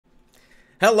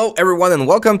Hello everyone and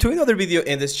welcome to another video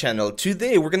in this channel.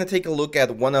 Today we're going to take a look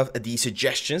at one of the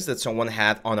suggestions that someone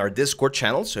had on our Discord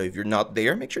channel. So if you're not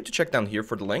there, make sure to check down here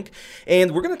for the link.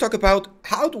 And we're going to talk about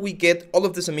how do we get all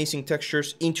of these amazing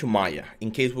textures into Maya.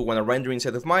 In case we want to render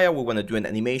inside of Maya, we want to do an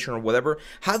animation or whatever.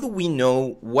 How do we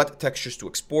know what textures to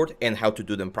export and how to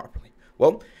do them properly?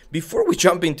 Well, before we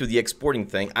jump into the exporting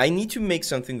thing, I need to make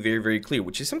something very clear,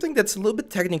 which is something that's a little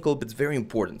bit technical, but it's very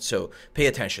important. So pay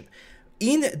attention.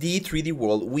 In the 3D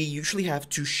world, we usually have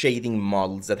two shading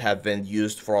models that have been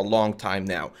used for a long time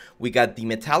now. We got the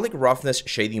metallic roughness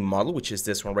shading model, which is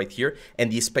this one right here,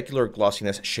 and the specular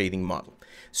glossiness shading model.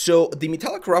 So the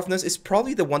metallic roughness is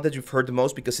probably the one that you've heard the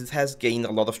most because it has gained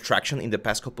a lot of traction in the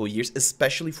past couple of years,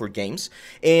 especially for games.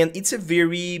 And it's a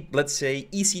very, let's say,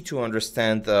 easy to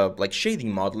understand like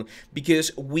shading model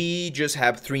because we just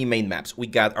have three main maps. We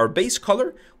got our base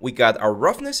color, we got our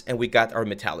roughness, and we got our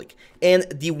metallic. And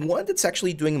the one that's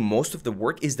actually doing most of the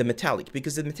work is the metallic,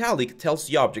 because the metallic tells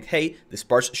the object, hey, this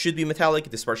part should be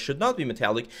metallic, this part should not be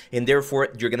metallic, and therefore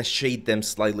you're gonna shade them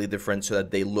slightly different so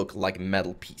that they look like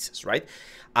metal pieces, right?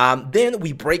 Then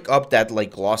we break up that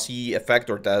like glossy effect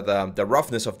or that the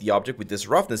roughness of the object with this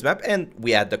roughness map, and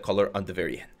we add the color on the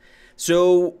very end.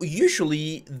 So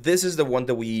usually this is the one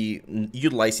that we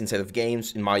utilize inside of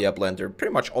games, in Maya, Blender,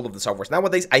 pretty much all of the softwares.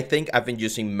 Nowadays, I think I've been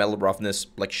using metal roughness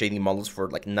like shading models for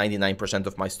like 99%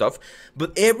 of my stuff,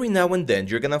 but every now and then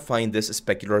you're gonna find this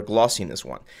specular glossiness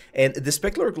one. And the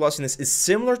specular glossiness is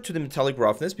similar to the metallic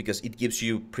roughness because it gives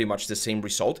you pretty much the same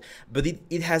result, but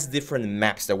it has different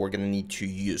maps that we're gonna need to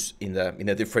use in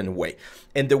a different way.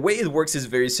 And the way it works is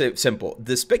very simple.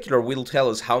 The specular will tell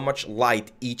us how much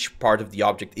light each part of the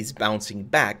object is bouncing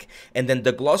back, and then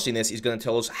the glossiness is going to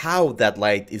tell us how that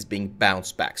light is being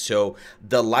bounced back. So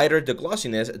the lighter the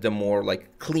glossiness, the more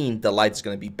like clean the light is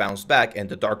going to be bounced back, and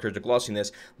the darker the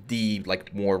glossiness, the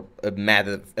like more matte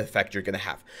effect you're going to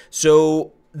have.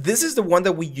 So this is the one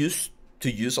that we used to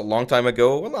use a long time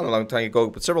ago, well, not a long time ago,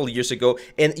 but several years ago,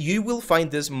 and you will find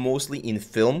this mostly in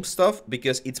film stuff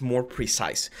because it's more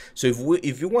precise. So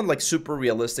if you want like super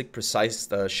realistic, precise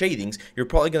shadings, you're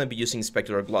probably going to be using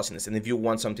specular glossiness, and if you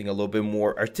want something a little bit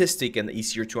more artistic and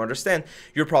easier to understand,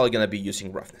 you're probably going to be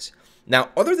using roughness. Now,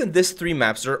 other than these three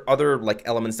maps, there are other like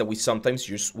elements that we sometimes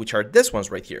use, which are this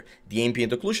ones right here: the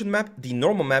ambient occlusion map, the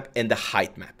normal map, and the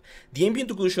height map. The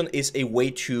ambient occlusion is a way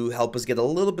to help us get a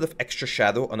little bit of extra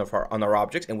shadow on our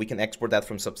objects, and we can export that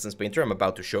from Substance Painter. I'm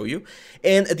about to show you.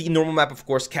 And the normal map, of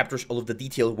course, captures all of the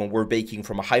detail when we're baking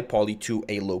from a high poly to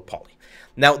a low poly.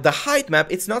 Now, the height map,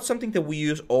 it's not something that we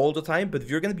use all the time, but if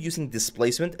you're going to be using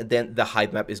displacement, then the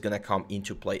height map is going to come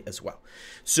into play as well.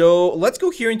 So let's go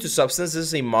here into Substance. This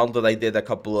is a model that I did a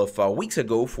couple of weeks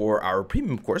ago for our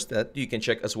premium course that you can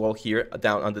check as well here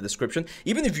down on the description.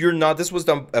 Even if you're not, this was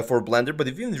done for Blender, but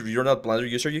even if you're not Blender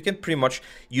user, you can pretty much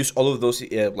use all of those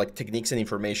like techniques and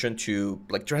information to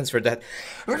like transfer that.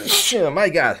 Oh my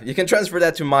God, you can transfer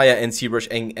that to Maya and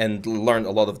ZBrush and learn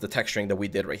a lot of the texturing that we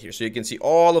did right here. So you can see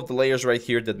all of the layers right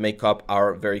here that make up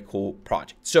our very cool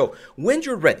project. So when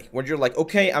you're ready, when you're like,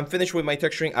 okay, I'm finished with my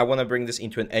texturing, I want to bring this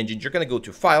into an engine, you're going to go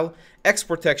to File,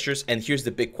 Export Textures, and here's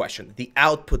the big question, the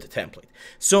output template.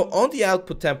 So on the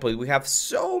output template, we have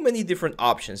so many different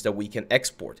options that we can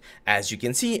export. As you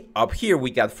can see up here,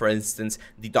 we got, for instance,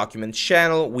 the document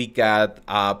channel, we got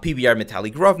PBR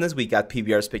metallic roughness, we got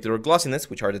PBR specular glossiness,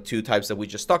 which are the two types that we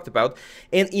just talked about.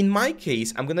 And in my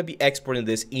case, I'm going to be exporting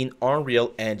this in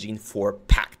Unreal Engine 4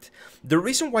 Packed. The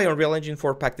reason why Unreal Engine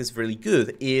 4 Packed is really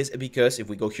good is because if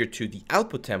we go here to the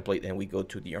output template and we go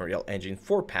to the Unreal Engine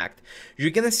 4 Packed, you're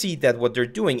going to see that what they're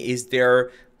doing is they're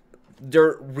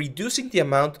reducing the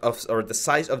amount of, or the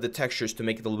size of the textures to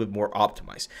make it a little bit more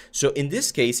optimized. So in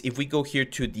this case, if we go here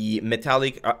to the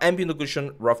metallic, ambient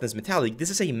occlusion roughness metallic, this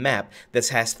is a map that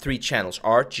has three channels,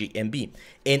 R, G, and B.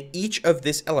 And each of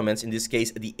these elements, in this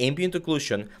case, the ambient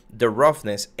occlusion, the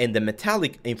roughness, and the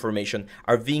metallic information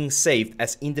are being saved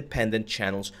as independent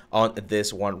channels on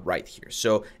this one right here.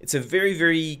 So it's a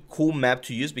very cool map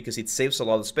to use because it saves a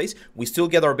lot of space. We still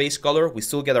get our base color, we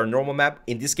still get our normal map.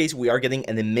 In this case, we are getting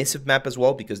an emissive map as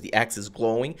well because the X is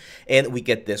glowing, and we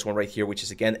get this one right here, which is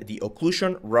again the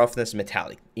occlusion, roughness,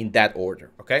 metallic in that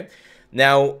order. Okay,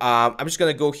 now I'm just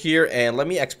gonna go here and let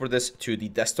me export this to the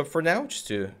desktop for now, just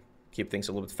to keep things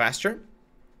a little bit faster.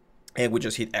 and we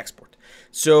just hit export.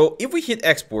 So if we hit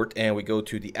export and we go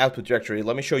to the output directory,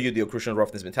 let me show you the occlusion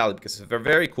roughness metallic, because it's a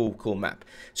very cool map.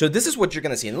 So this is what you're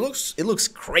gonna see, and it looks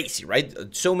crazy, right?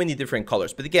 So many different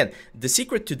colors. But again, the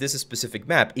secret to this specific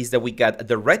map is that we got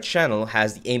the red channel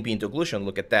has the ambient occlusion.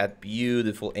 Look at that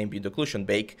beautiful ambient occlusion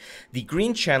bake. The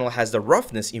green channel has the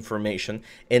roughness information,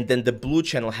 and then the blue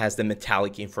channel has the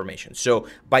metallic information. So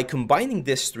by combining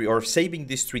these three, or saving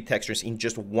these three textures in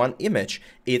just one image,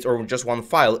 or just one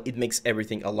file, it makes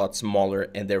everything a lot smaller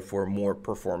and therefore more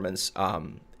performance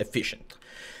efficient.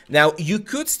 Now, you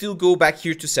could still go back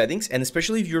here to settings, and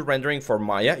especially if you're rendering for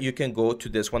Maya, you can go to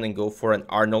this one and go for an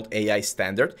Arnold AI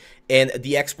standard. And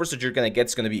the exports that you're going to get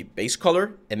is going to be base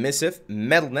color, emissive,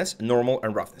 metalness, normal,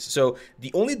 and roughness. So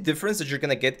the only difference that you're going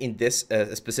to get in this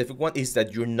specific one is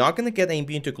that you're not going to get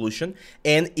ambient occlusion,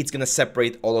 and it's going to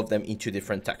separate all of them into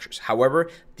different textures. However,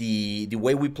 the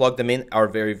way we plug them in are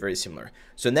very similar.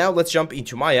 So now let's jump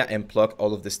into Maya and plug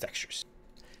all of these textures.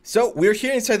 So we're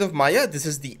here inside of Maya. This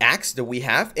is the axe that we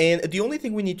have, and the only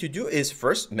thing we need to do is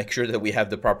first make sure that we have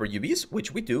the proper UVs,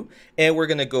 which we do, and we're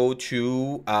gonna go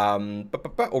to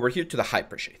over here to the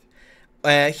hypershade.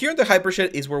 Here in the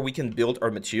hypershade is where we can build our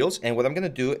materials, and what I'm gonna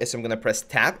do is I'm gonna press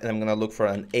tab and I'm gonna look for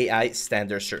an AI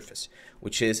standard surface,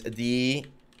 which is the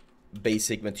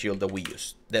basic material that we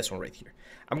use, this one right here.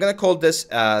 I'm gonna call this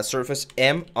surface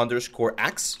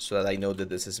M_axe so that I know that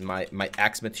this is my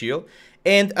axe material.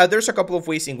 And there's a couple of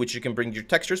ways in which you can bring your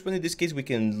textures, but in this case we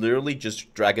can literally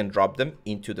just drag and drop them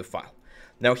into the file.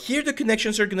 Now here the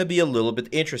connections are gonna be a little bit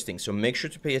interesting, so make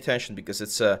sure to pay attention because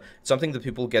it's something that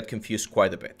people get confused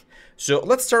quite a bit. So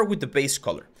let's start with the base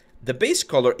color. The base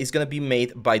color is going to be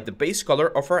made by the base color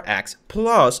of our axe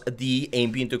plus the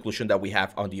ambient occlusion that we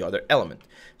have on the other element.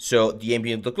 So the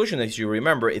ambient occlusion, as you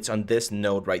remember, it's on this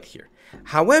node right here.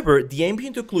 However, the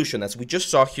ambient occlusion, as we just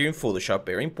saw here in Photoshop,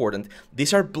 very important,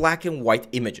 these are black and white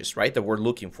images, right, that we're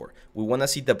looking for. We want to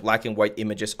see the black and white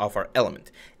images of our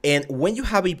element. And when you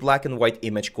have a black and white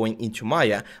image going into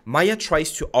Maya, Maya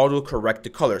tries to auto-correct the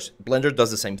colors. Blender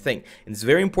does the same thing. And it's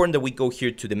very important that we go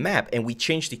here to the map and we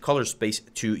change the color space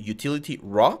to utility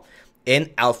raw, and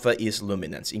alpha is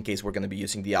luminance, in case we're going to be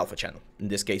using the alpha channel. In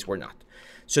this case, we're not.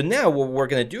 So now what we're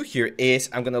going to do here is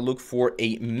I'm going to look for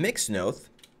a mix node.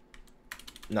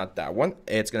 Not that one.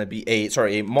 It's going to be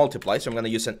a multiply. So I'm going to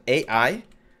use an AI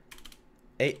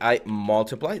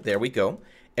multiply. There we go.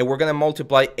 And we're going to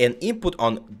multiply an input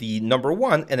on the number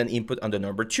 1 and an input on the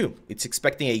number 2. It's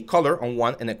expecting a color on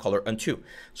 1 and a color on 2.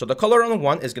 So the color on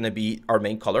 1 is going to be our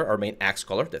main color, our main axe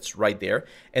color. That's right there.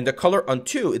 And the color on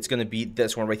 2, it's going to be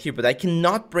this one right here. But I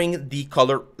cannot bring the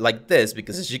color like this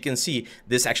because, as you can see,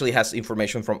 this actually has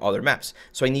information from other maps.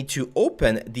 So I need to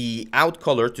open the out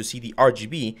color to see the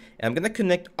RGB. And I'm going to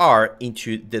connect R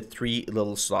into the 3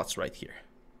 little slots right here.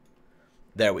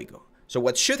 There we go. So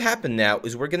what should happen now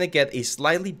is we're going to get a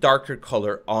slightly darker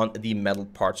color on the metal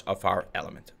parts of our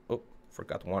element. Oh,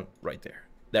 forgot one right there.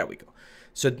 There we go.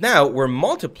 So now we're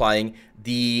multiplying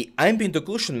the ambient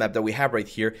occlusion map that we have right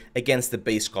here against the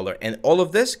base color. And all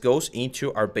of this goes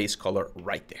into our base color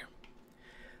right there.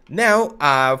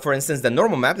 Now, for instance, the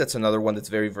normal map, that's another one that's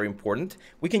very important.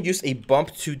 We can use a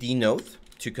bump 2D node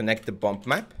to connect the bump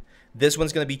map. This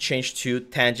one's going to be changed to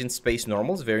tangent space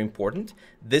normal, it's very important.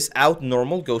 This out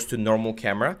normal goes to normal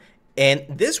camera. And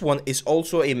this one is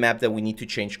also a map that we need to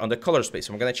change on the color space.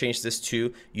 So I'm going to change this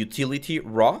to utility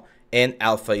raw and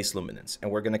alpha is luminance.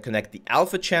 And we're going to connect the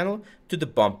alpha channel to the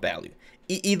bump value.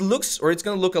 It looks, or it's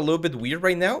going to look a little bit weird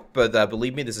right now, but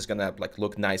believe me, this is going to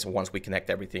look nice once we connect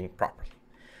everything properly.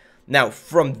 Now,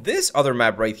 from this other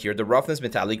map right here, the roughness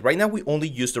metallic, right now we only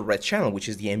use the red channel, which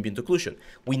is the ambient occlusion.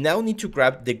 We now need to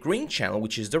grab the green channel,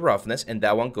 which is the roughness, and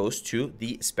that one goes to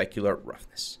the specular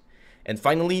roughness. And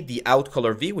finally, the out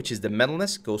color V, which is the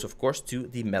metalness, goes, of course, to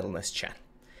the metalness channel.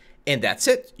 And that's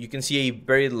it. You can see a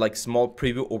very small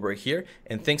preview over here,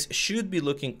 and things should be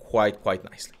looking quite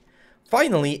nicely.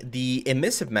 Finally, the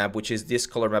emissive map, which is this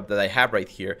color map that I have right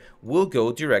here, will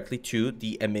go directly to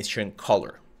the emission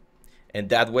color. And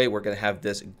that way we're going to have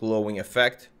this glowing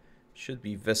effect. Should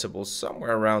be visible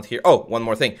somewhere around here. Oh, one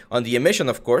more thing. On the emission,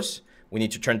 of course, we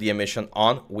need to turn the emission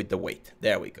on with the weight.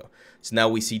 There we go. So now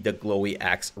we see the glowy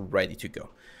axe ready to go.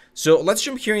 So let's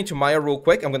jump here into Maya real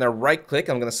quick. I'm going to right click.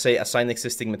 I'm going to say assign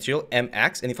existing material,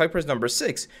 MX. And if I press number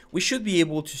 6, we should be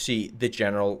able to see the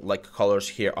general colors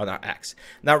here on our axe.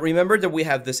 Now remember that we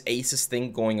have this ACES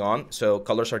thing going on. So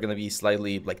colors are going to be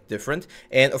slightly different.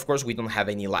 And of course we don't have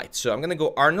any lights. So I'm going to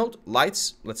go Arnold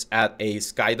lights. Let's add a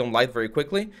sky dome light very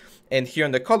quickly. And here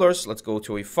in the colors, let's go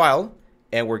to a file.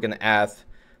 And we're going to add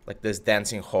this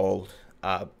dancing hole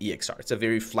EXR. It's a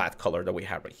very flat color that we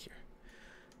have right here.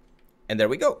 And there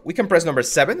we go. We can press number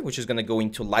 7, which is going to go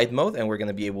into light mode, and we're going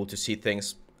to be able to see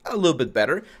things a little bit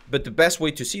better. But the best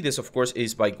way to see this, of course,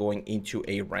 is by going into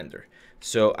a render.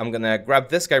 So I'm going to grab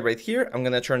this guy right here. I'm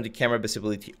going to turn the camera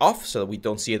visibility off so that we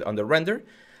don't see it on the render.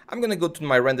 I'm going to go to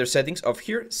my render settings of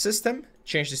here, system,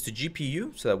 change this to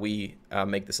GPU so that we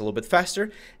make this a little bit faster.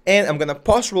 And I'm going to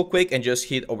pause real quick and just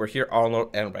hit over here, Arnold,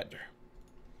 and render.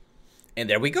 And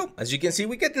there we go. As you can see,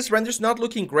 we get this render's not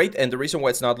looking great. And the reason why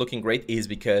it's not looking great is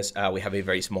because we have a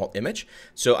very small image.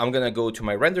 So I'm going to go to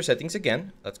my render settings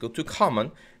again. Let's go to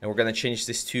common, and we're going to change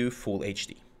this to full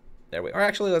HD. There we are.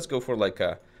 Actually, let's go for like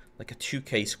a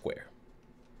 2K square.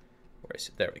 Where is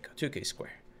it? There we go, 2K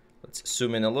square. Let's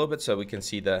zoom in a little bit so we can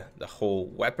see the whole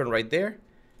weapon right there.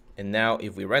 And now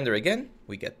if we render again,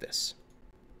 we get this.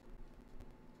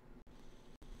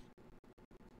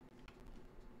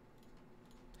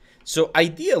 So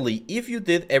ideally, if you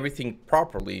did everything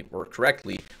properly or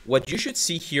correctly, what you should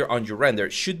see here on your render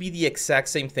should be the exact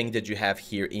same thing that you have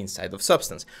here inside of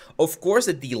Substance. Of course,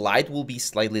 the light will be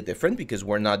slightly different because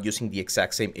we're not using the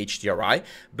exact same HDRI,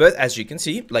 but as you can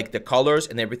see, like the colors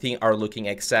and everything are looking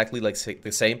exactly like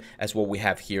the same as what we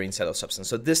have here inside of Substance.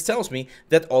 So this tells me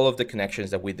that all of the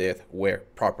connections that we did were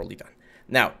properly done.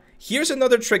 Now, here's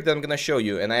another trick that I'm going to show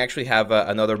you, and I actually have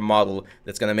another model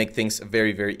that's going to make things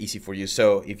very, very easy for you.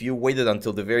 So if you waited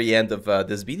until the very end of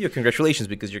this video, congratulations,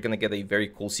 because you're going to get a very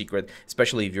cool secret,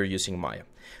 especially if you're using Maya.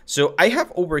 So I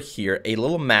have over here a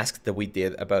little mask that we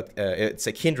did about, it's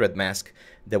a Kindred mask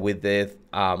that we did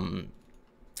on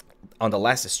the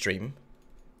last stream.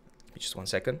 Just 1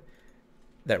 second.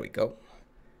 There we go.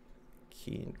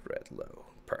 Kindred low.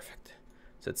 Perfect.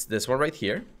 So it's this one right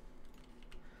here.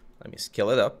 Let me scale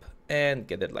it up and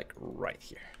get it like right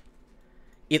here.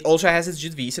 It also has its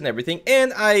JVs and everything,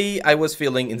 and I was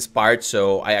feeling inspired,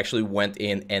 so I actually went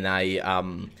in and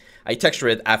I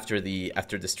textured it after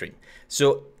the stream.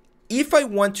 So if I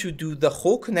want to do the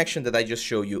whole connection that I just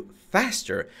showed you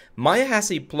faster, Maya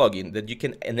has a plugin that you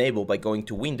can enable by going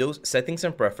to Windows, Settings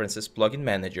and Preferences, Plugin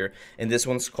Manager, and this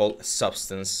one's called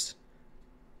Substance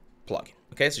Plugin.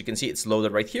 Okay, so you can see it's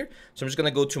loaded right here. So I'm just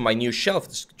going to go to my new shelf.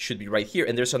 This should be right here.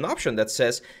 And there's an option that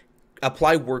says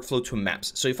apply workflow to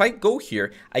maps. So if I go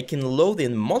here, I can load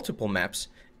in multiple maps.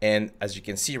 And as you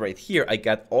can see right here, I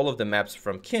got all of the maps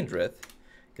from Kindred,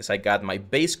 because I got my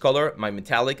base color, my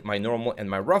metallic, my normal, and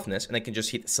my roughness, and I can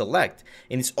just hit select,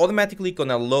 and it's automatically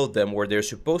gonna load them where they're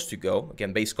supposed to go.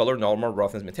 Again, base color, normal,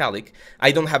 roughness, metallic.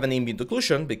 I don't have an ambient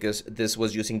occlusion because this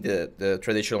was using the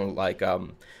traditional like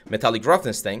metallic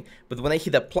roughness thing, but when I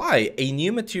hit apply, a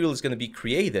new material is gonna be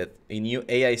created, a new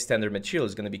AI standard material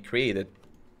is gonna be created.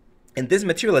 And this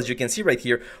material, as you can see right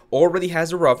here, already has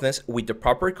the roughness with the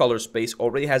proper color space,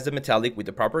 already has the metallic with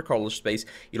the proper color space,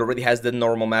 it already has the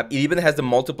normal map, it even has the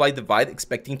multiply divide,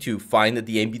 expecting to find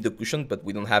the ambient occlusion, but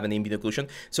we don't have an ambient occlusion.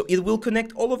 So it will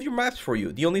connect all of your maps for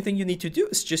you. The only thing you need to do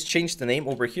is just change the name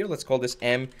over here. Let's call this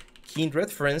M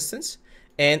Kindred, for instance.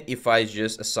 And if I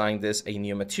just assign this a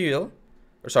new material,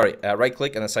 or sorry, right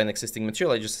click and assign existing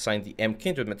material, I just assigned the M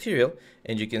Kindred material,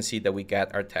 and you can see that we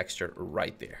got our texture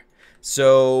right there.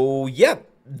 So yeah,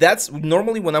 that's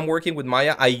normally when I'm working with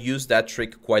Maya, I use that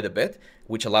trick quite a bit,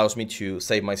 which allows me to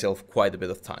save myself quite a bit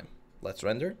of time. Let's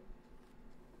render.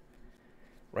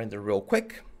 Render real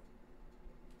quick.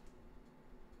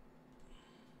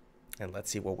 And let's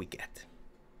see what we get.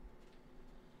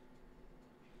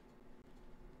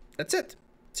 That's it.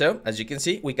 So, as you can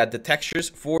see, we got the textures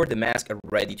for the mask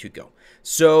ready to go.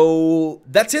 So,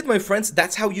 that's it, my friends.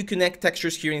 That's how you connect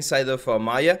textures here inside of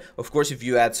Maya. Of course, if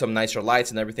you add some nicer lights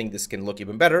and everything, this can look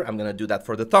even better. I'm going to do that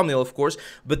for the thumbnail, of course.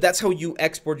 But that's how you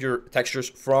export your textures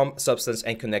from Substance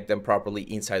and connect them properly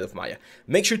inside of Maya.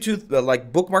 Make sure to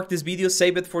like bookmark this video,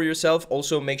 save it for yourself.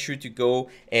 Also, make sure to go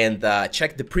and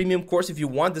check the premium course if you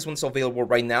want. This one's available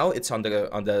right now. It's on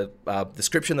the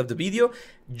description of the video.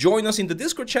 Join us in the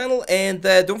Discord channel, and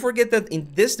don't forget that in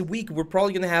this week we're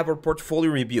probably going to have our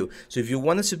portfolio review. So if you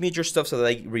want to submit your stuff so that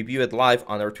I review it live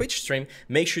on our Twitch stream,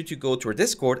 make sure to go to our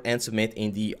Discord and submit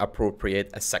in the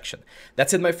appropriate section.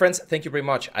 That's it, my friends. Thank you very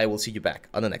much. I will see you back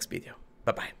on the next video.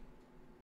 Bye-bye.